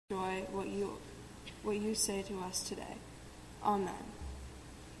enjoy what you say to us today. Amen.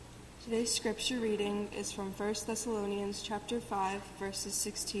 Today's scripture reading is from 1 Thessalonians chapter 5, verses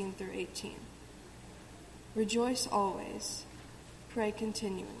 16 through 18. Rejoice always. Pray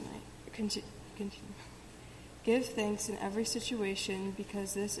continually. Give thanks in every situation,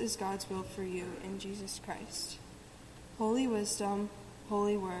 because this is God's will for you in Jesus Christ. Holy wisdom,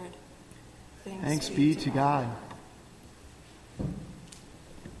 holy word. Thanks be to God.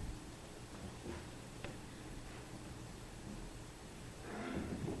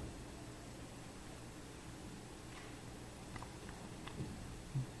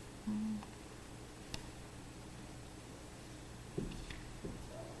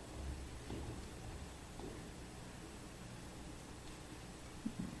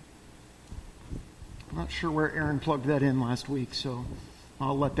 I'm not sure where Aaron plugged that in last week, so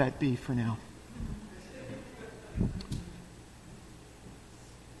I'll let that be for now.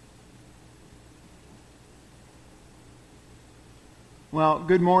 Well,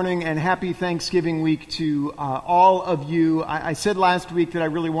 good morning and happy Thanksgiving week to all of you. I said last week that I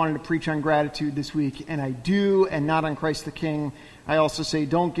really wanted to preach on gratitude this week, and I do, and not on Christ the King. I also say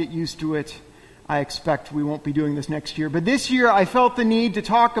don't get used to it. I expect we won't be doing this next year. But this year I felt the need to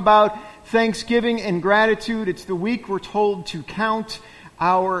talk about Thanksgiving and gratitude. It's the week we're told to count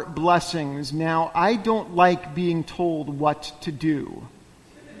our blessings. Now, I don't like being told what to do.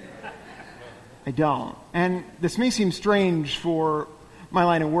 I don't. And this may seem strange for my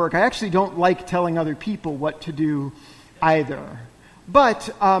line of work. I actually don't like telling other people what to do either. But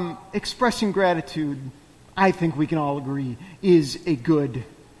expressing gratitude, I think we can all agree, is a good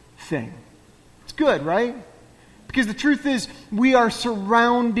thing. It's good, right? Because the truth is, we are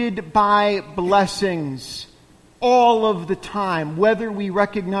surrounded by blessings all of the time, whether we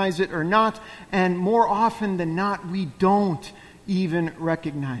recognize it or not, and more often than not, we don't even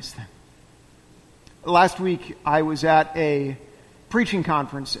recognize them. Last week, I was at a preaching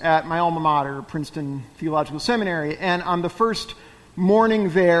conference at my alma mater, Princeton Theological Seminary, and on the first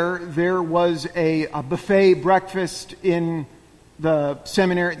morning there was a buffet breakfast in the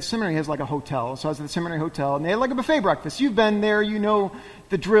seminary. The seminary has like a hotel, so I was at the seminary hotel, and they had like a buffet breakfast. You've been there, you know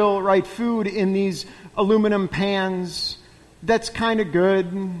the drill, right? Food in these aluminum pans. That's kind of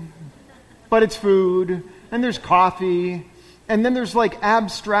good, but it's food, and there's coffee. And then there's like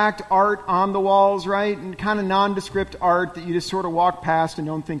abstract art on the walls, right? And kind of nondescript art that you just sort of walk past and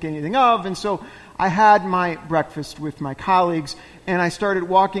don't think anything of. And so I had my breakfast with my colleagues, and I started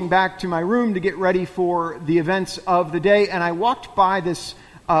walking back to my room to get ready for the events of the day. And I walked by this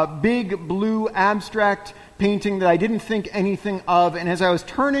big blue abstract painting that I didn't think anything of. And as I was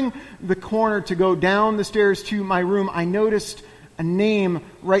turning the corner to go down the stairs to my room, I noticed a name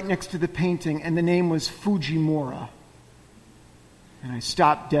right next to the painting, and the name was Fujimura. And I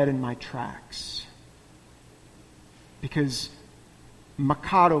stopped dead in my tracks. Because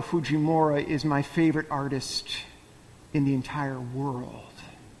Makoto Fujimura is my favorite artist in the entire world.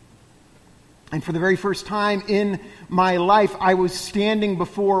 And for the very first time in my life, I was standing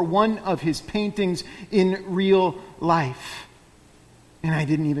before one of his paintings in real life. And I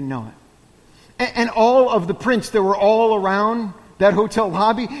didn't even know it. And all of the prints that were all around that hotel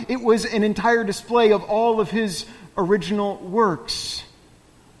lobby, it was an entire display of all of his original works.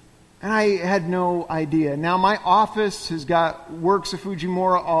 And I had no idea. Now my office has got works of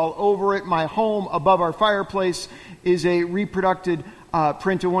Fujimura all over it. My home above our fireplace is a reproduced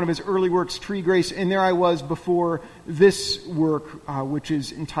print of one of his early works, Tree Grace. And there I was before this work, which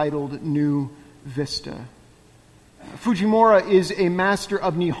is entitled New Vista. Fujimura is a master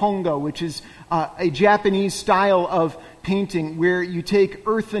of Nihongo, which is a Japanese style of painting where you take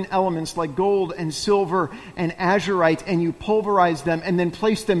earthen elements like gold and silver and azurite and you pulverize them and then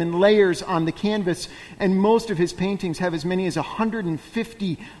place them in layers on the canvas. And most of his paintings have as many as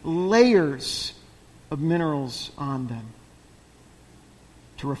 150 layers of minerals on them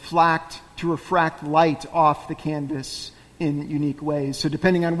to refract light off the canvas in unique ways. So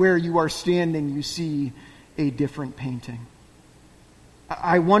depending on where you are standing, you see a different painting.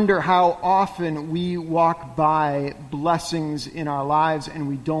 I wonder how often we walk by blessings in our lives and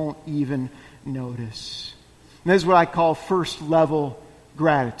we don't even notice. And this is what I call first level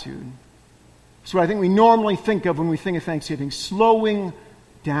gratitude. It's what I think we normally think of when we think of Thanksgiving. Slowing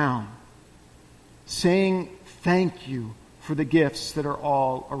down. Saying thank you for the gifts that are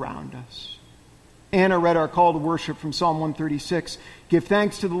all around us. Anna read our call to worship from Psalm 136. Give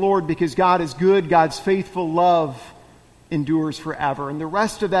thanks to the Lord because God is good. God's faithful love endures forever. And the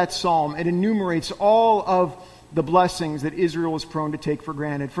rest of that psalm, it enumerates all of the blessings that Israel was prone to take for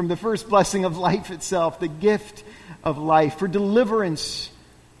granted. From the first blessing of life itself, the gift of life, for deliverance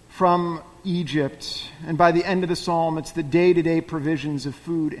from Egypt. And by the end of the psalm, it's the day-to-day provisions of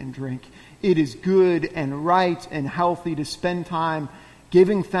food and drink. It is good and right and healthy to spend time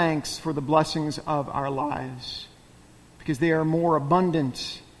giving thanks for the blessings of our lives, because they are more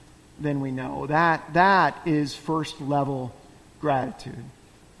abundant than we know. That is first level gratitude.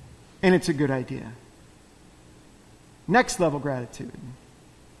 And it's a good idea. Next level gratitude.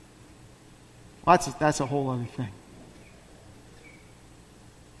 Well, that's a whole other thing.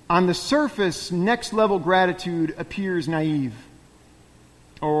 On the surface, next level gratitude appears naive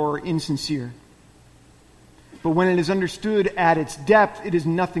or insincere. But when it is understood at its depth, it is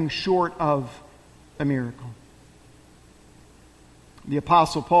nothing short of a miracle. The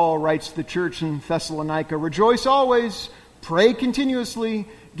Apostle Paul writes to the church in Thessalonica, "Rejoice always, pray continuously,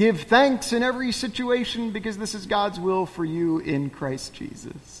 give thanks in every situation, because this is God's will for you in Christ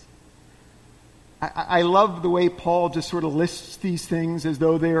Jesus." I love the way Paul just sort of lists these things as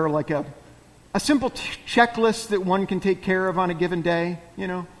though they are like a simple checklist that one can take care of on a given day. You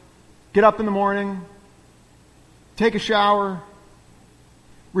know, get up in the morning, take a shower,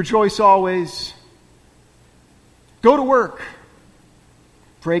 rejoice always, go to work,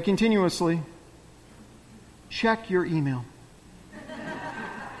 pray continuously, check your email,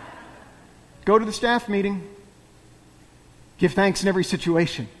 go to the staff meeting, give thanks in every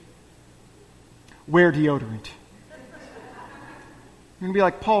situation, wear deodorant. You're going to be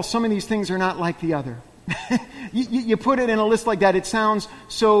like, Paul, some of these things are not like the other. You put it in a list like that, it sounds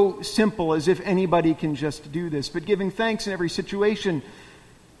so simple, as if anybody can just do this. But giving thanks in every situation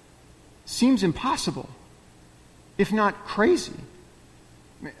seems impossible, if not crazy.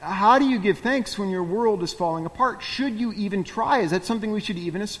 How do you give thanks when your world is falling apart? Should you even try? Is that something we should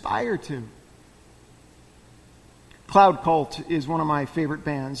even aspire to? Cloud Cult is one of my favorite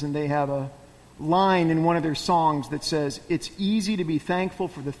bands, and they have a line in one of their songs that says, "It's easy to be thankful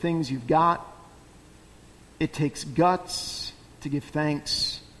for the things you've got. It takes guts to give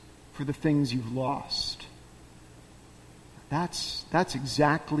thanks for the things you've lost." That's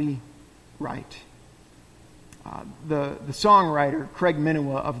exactly right. The songwriter, Craig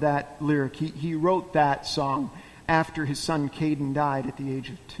Minowa, of that lyric, he wrote that song after his son Caden died at the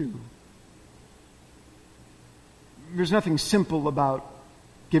age of 2. There's nothing simple about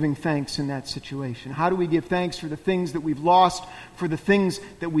giving thanks in that situation. How do we give thanks for the things that we've lost, for the things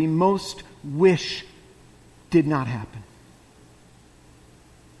that we most wish did not happen?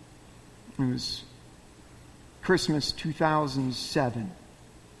 It was Christmas 2007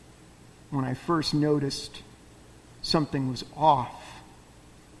 when I first noticed something was off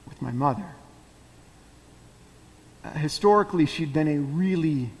with my mother. Historically, she'd been a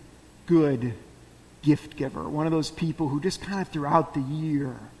really good gift giver, one of those people who just kind of throughout the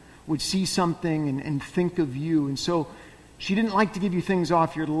year would see something and think of you. And so she didn't like to give you things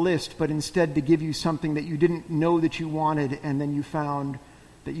off your list, but instead to give you something that you didn't know that you wanted, and then you found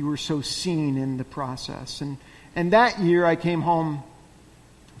that you were so seen in the process. And that year I came home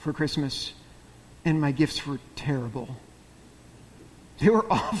for Christmas, and my gifts were terrible. They were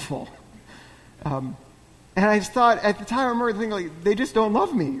awful. And I just thought, at the time, I remember thinking, like, they just don't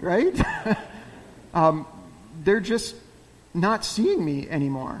love me, right? They're just not seeing me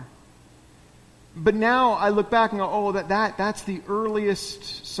anymore. But now I look back and go, oh, that's the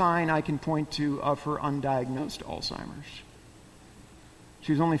earliest sign I can point to of her undiagnosed Alzheimer's.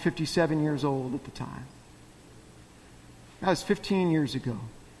 She was only 57 years old at the time. That was 15 years ago.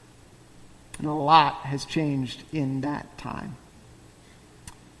 And a lot has changed in that time.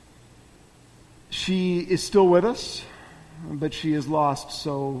 She is still with us, but she has lost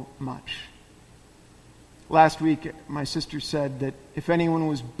so much. Last week, my sister said that if anyone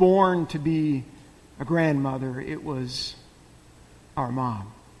was born to be a grandmother, it was our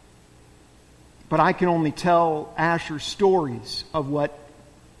mom. But I can only tell Asher stories of what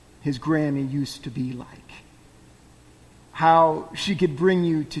his Grammy used to be like. How she could bring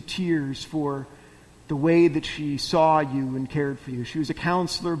you to tears for the way that she saw you and cared for you. She was a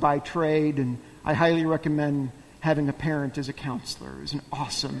counselor by trade, and I highly recommend having a parent as a counselor. It was an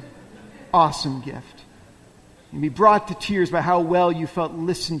awesome, awesome gift. And be brought to tears by how well you felt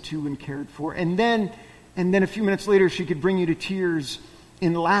listened to and cared for. And then a few minutes later, she could bring you to tears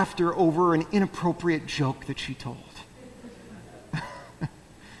in laughter over an inappropriate joke that she told.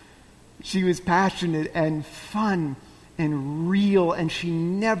 She was passionate and fun and real, and she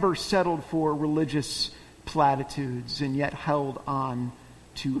never settled for religious platitudes, and yet held on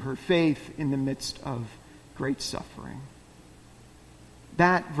to her faith in the midst of great suffering.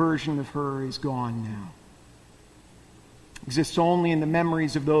 That version of her is gone now. Exists only in the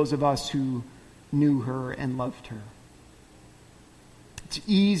memories of those of us who knew her and loved her. It's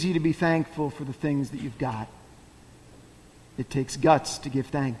easy to be thankful for the things that you've got. It takes guts to give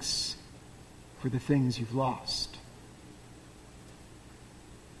thanks for the things you've lost.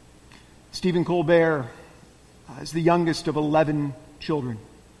 Stephen Colbert is the youngest of 11 children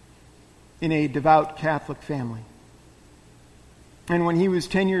in a devout Catholic family. And when he was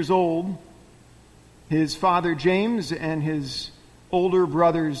 10 years old, his father James and his older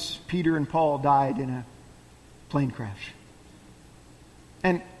brothers Peter and Paul died in a plane crash.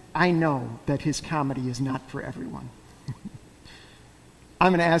 And I know that his comedy is not for everyone.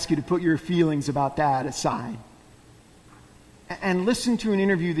 I'm going to ask you to put your feelings about that aside and listen to an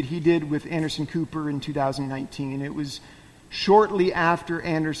interview that he did with Anderson Cooper in 2019. It was shortly after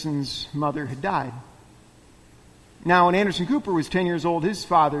Anderson's mother had died. Now, when Anderson Cooper was 10 years old, his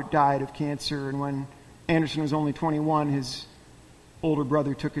father died of cancer, and when Anderson was only 21, his older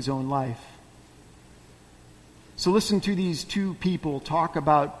brother took his own life. So listen to these two people talk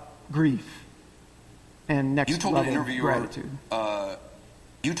about grief and next level gratitude.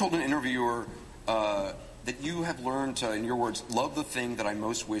 You told an interviewer that you have learned to, in your words, love the thing that I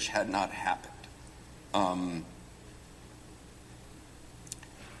most wish had not happened.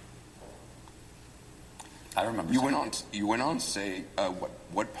 I remember. You went on to say,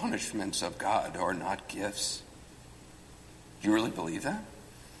 "What punishments of God are not gifts?" Do you really believe that?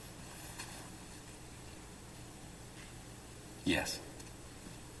 Yes.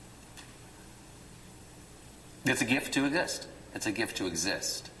 It's a gift to exist. It's a gift to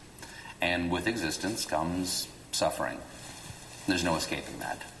exist. And with existence comes suffering. There's no escaping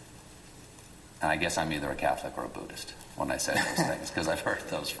that. And I guess I'm either a Catholic or a Buddhist when I say those things, because I've heard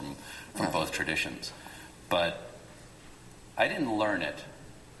those from both traditions. But I didn't learn it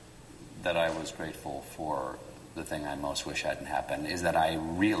that I was grateful for the thing I most wish hadn't happened, is that I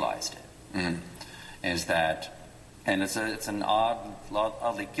realized it. Mm-hmm. Is that, and it's an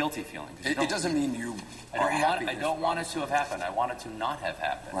oddly guilty feeling. It doesn't mean you are happy. I don't want it to have happened. I want it to not have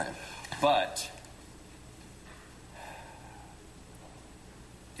happened. Right. But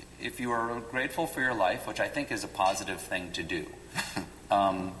if you are grateful for your life, which I think is a positive thing to do,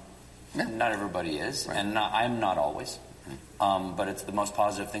 not everybody is, right. And I'm not always, but it's the most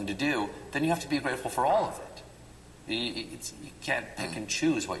positive thing to do, then you have to be grateful for all of it. You can't pick and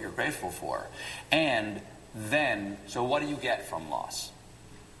choose what you're grateful for. And then, so what do you get from loss?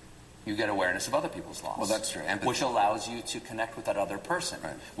 You get awareness of other people's loss. Well, that's true. Empathy. Which allows you to connect with that other person.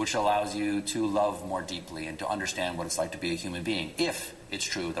 Right. Which allows you to love more deeply and to understand what it's like to be a human being, if it's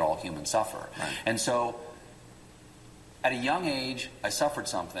true that all humans suffer. Right. And so, at a young age, I suffered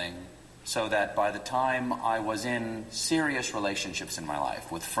something so that by the time I was in serious relationships in my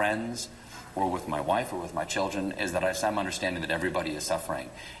life, with friends, or with my wife, or with my children, is that I have some understanding that everybody is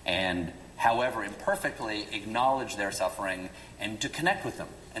suffering. And however imperfectly, acknowledge their suffering and to connect with them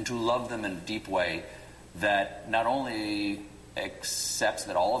and to love them in a deep way that not only accepts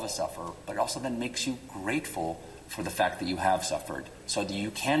that all of us suffer, but also then makes you grateful for the fact that you have suffered, so that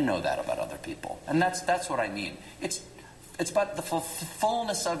you can know that about other people. And that's what I mean. It's about the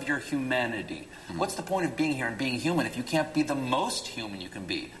fullness of your humanity. Mm-hmm. What's the point of being here and being human if you can't be the most human you can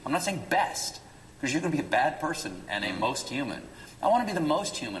be? I'm not saying best, because you can be a bad person and a most human. I want to be the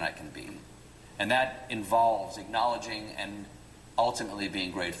most human I can be. And that involves acknowledging and ultimately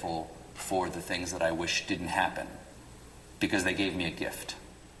being grateful for the things that I wish didn't happen, because they gave me a gift.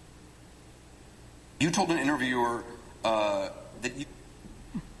 You told an interviewer that you...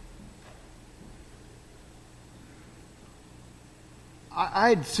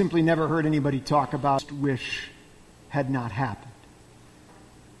 I'd simply never heard anybody talk about wish had not happened.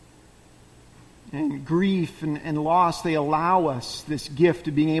 And grief and loss, they allow us this gift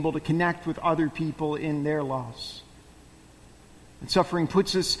of being able to connect with other people in their loss. And suffering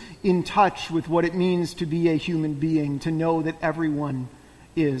puts us in touch with what it means to be a human being, to know that everyone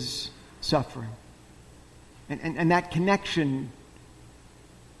is suffering. And that connection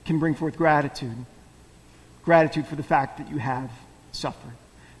can bring forth gratitude. Gratitude for the fact that you have suffered.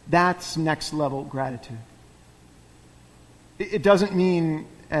 That's next level gratitude. It doesn't mean,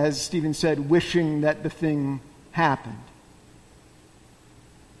 as Stephen said, wishing that the thing happened.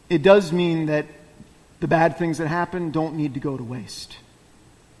 It does mean that the bad things that happen don't need to go to waste.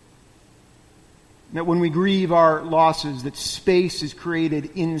 That when we grieve our losses, that space is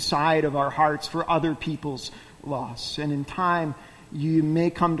created inside of our hearts for other people's loss. And in time, you may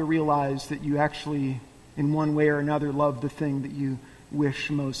come to realize that you actually, in one way or another, love the thing that you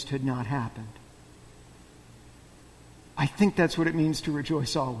wish most had not happened. I think that's what it means to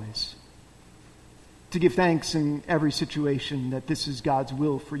rejoice always. To give thanks in every situation that this is God's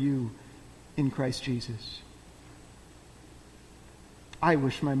will for you in Christ Jesus. I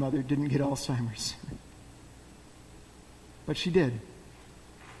wish my mother didn't get Alzheimer's. But she did.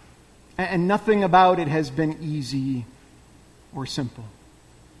 And nothing about it has been easy or simple.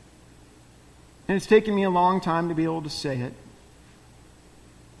 And it's taken me a long time to be able to say it.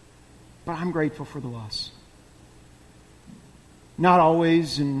 But I'm grateful for the loss. Not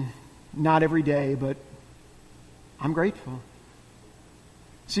always and not every day, but I'm grateful.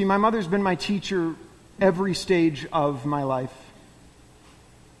 See, my mother's been my teacher every stage of my life.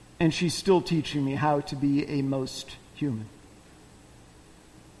 And she's still teaching me how to be a most human.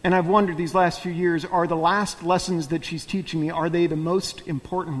 And I've wondered these last few years, are the last lessons that she's teaching me, are they the most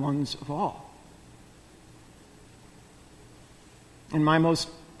important ones of all? In my most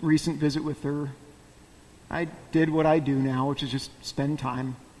recent visit with her, I did what I do now, which is just spend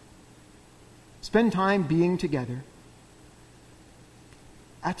time. Spend time being together.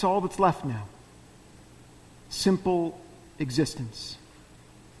 That's all that's left now. Simple existence.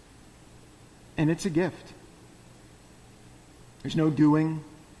 And it's a gift. There's no doing.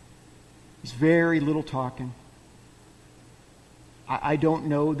 There's very little talking. I don't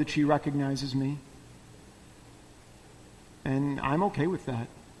know that she recognizes me. And I'm okay with that.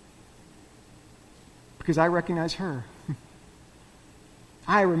 Because I recognize her.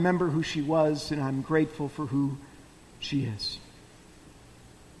 I remember who she was, and I'm grateful for who she is.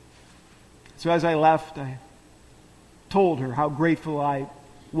 So as I left, I told her how grateful I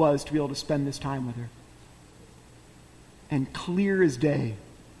was to be able to spend this time with her. And clear as day,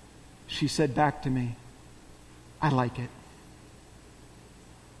 she said back to me, I like it.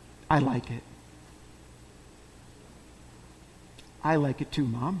 I like it. I like it too,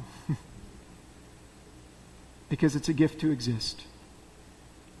 Mom. Because it's a gift to exist.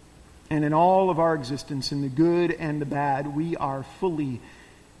 And in all of our existence, in the good and the bad, we are fully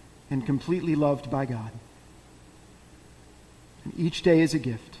and completely loved by God. And each day is a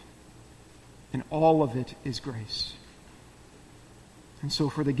gift. And all of it is grace. And so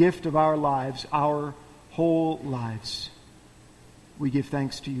for the gift of our lives, our whole lives, we give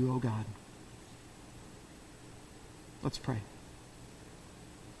thanks to you, O God. Let's pray.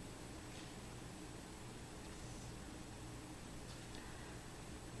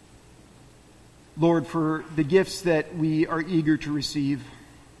 Lord, for the gifts that we are eager to receive,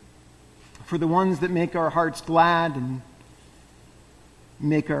 for the ones that make our hearts glad and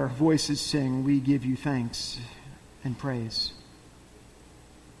make our voices sing, we give you thanks and praise.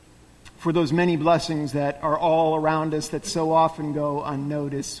 For those many blessings that are all around us that so often go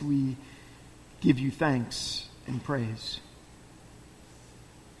unnoticed, we give you thanks and praise.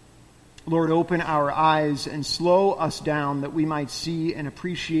 Lord, open our eyes and slow us down that we might see and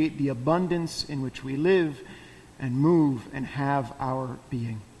appreciate the abundance in which we live and move and have our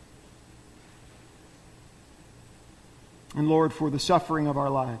being. And Lord, for the suffering of our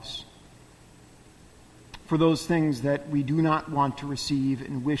lives, for those things that we do not want to receive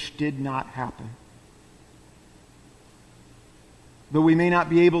and wish did not happen. Though we may not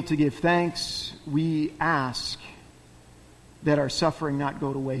be able to give thanks, we ask that our suffering not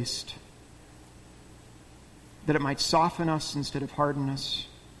go to waste, that it might soften us instead of harden us,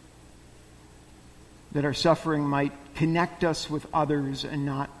 that our suffering might connect us with others and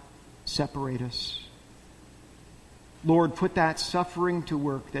not separate us. Lord, put that suffering to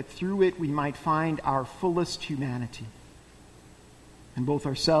work, that through it we might find our fullest humanity in both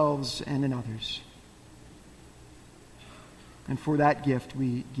ourselves and in others. And for that gift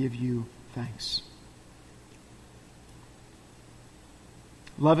we give you thanks.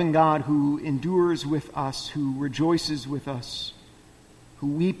 Loving God who endures with us, who rejoices with us, who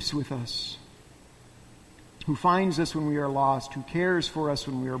weeps with us, who finds us when we are lost, who cares for us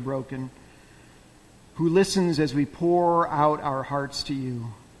when we are broken, who listens as we pour out our hearts to you,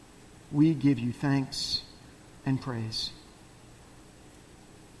 we give you thanks and praise.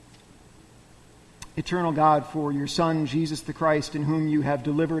 Eternal God, for your Son, Jesus the Christ, in whom you have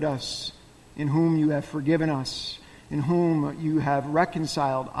delivered us, in whom you have forgiven us, in whom you have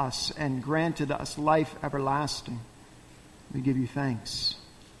reconciled us and granted us life everlasting, we give you thanks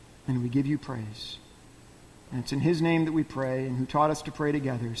and we give you praise. And it's in his name that we pray, and who taught us to pray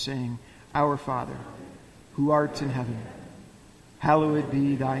together, saying, Our Father, who art in heaven, hallowed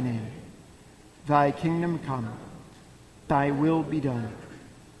be thy name. Thy kingdom come, thy will be done,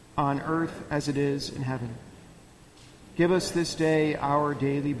 on earth as it is in heaven. Give us this day our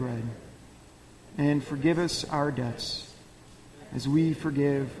daily bread, and forgive us our debts, as we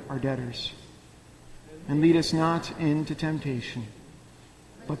forgive our debtors. And lead us not into temptation,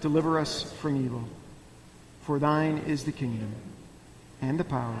 but deliver us from evil. For thine is the kingdom, and the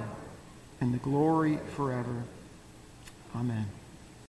power, and the glory forever. Amen.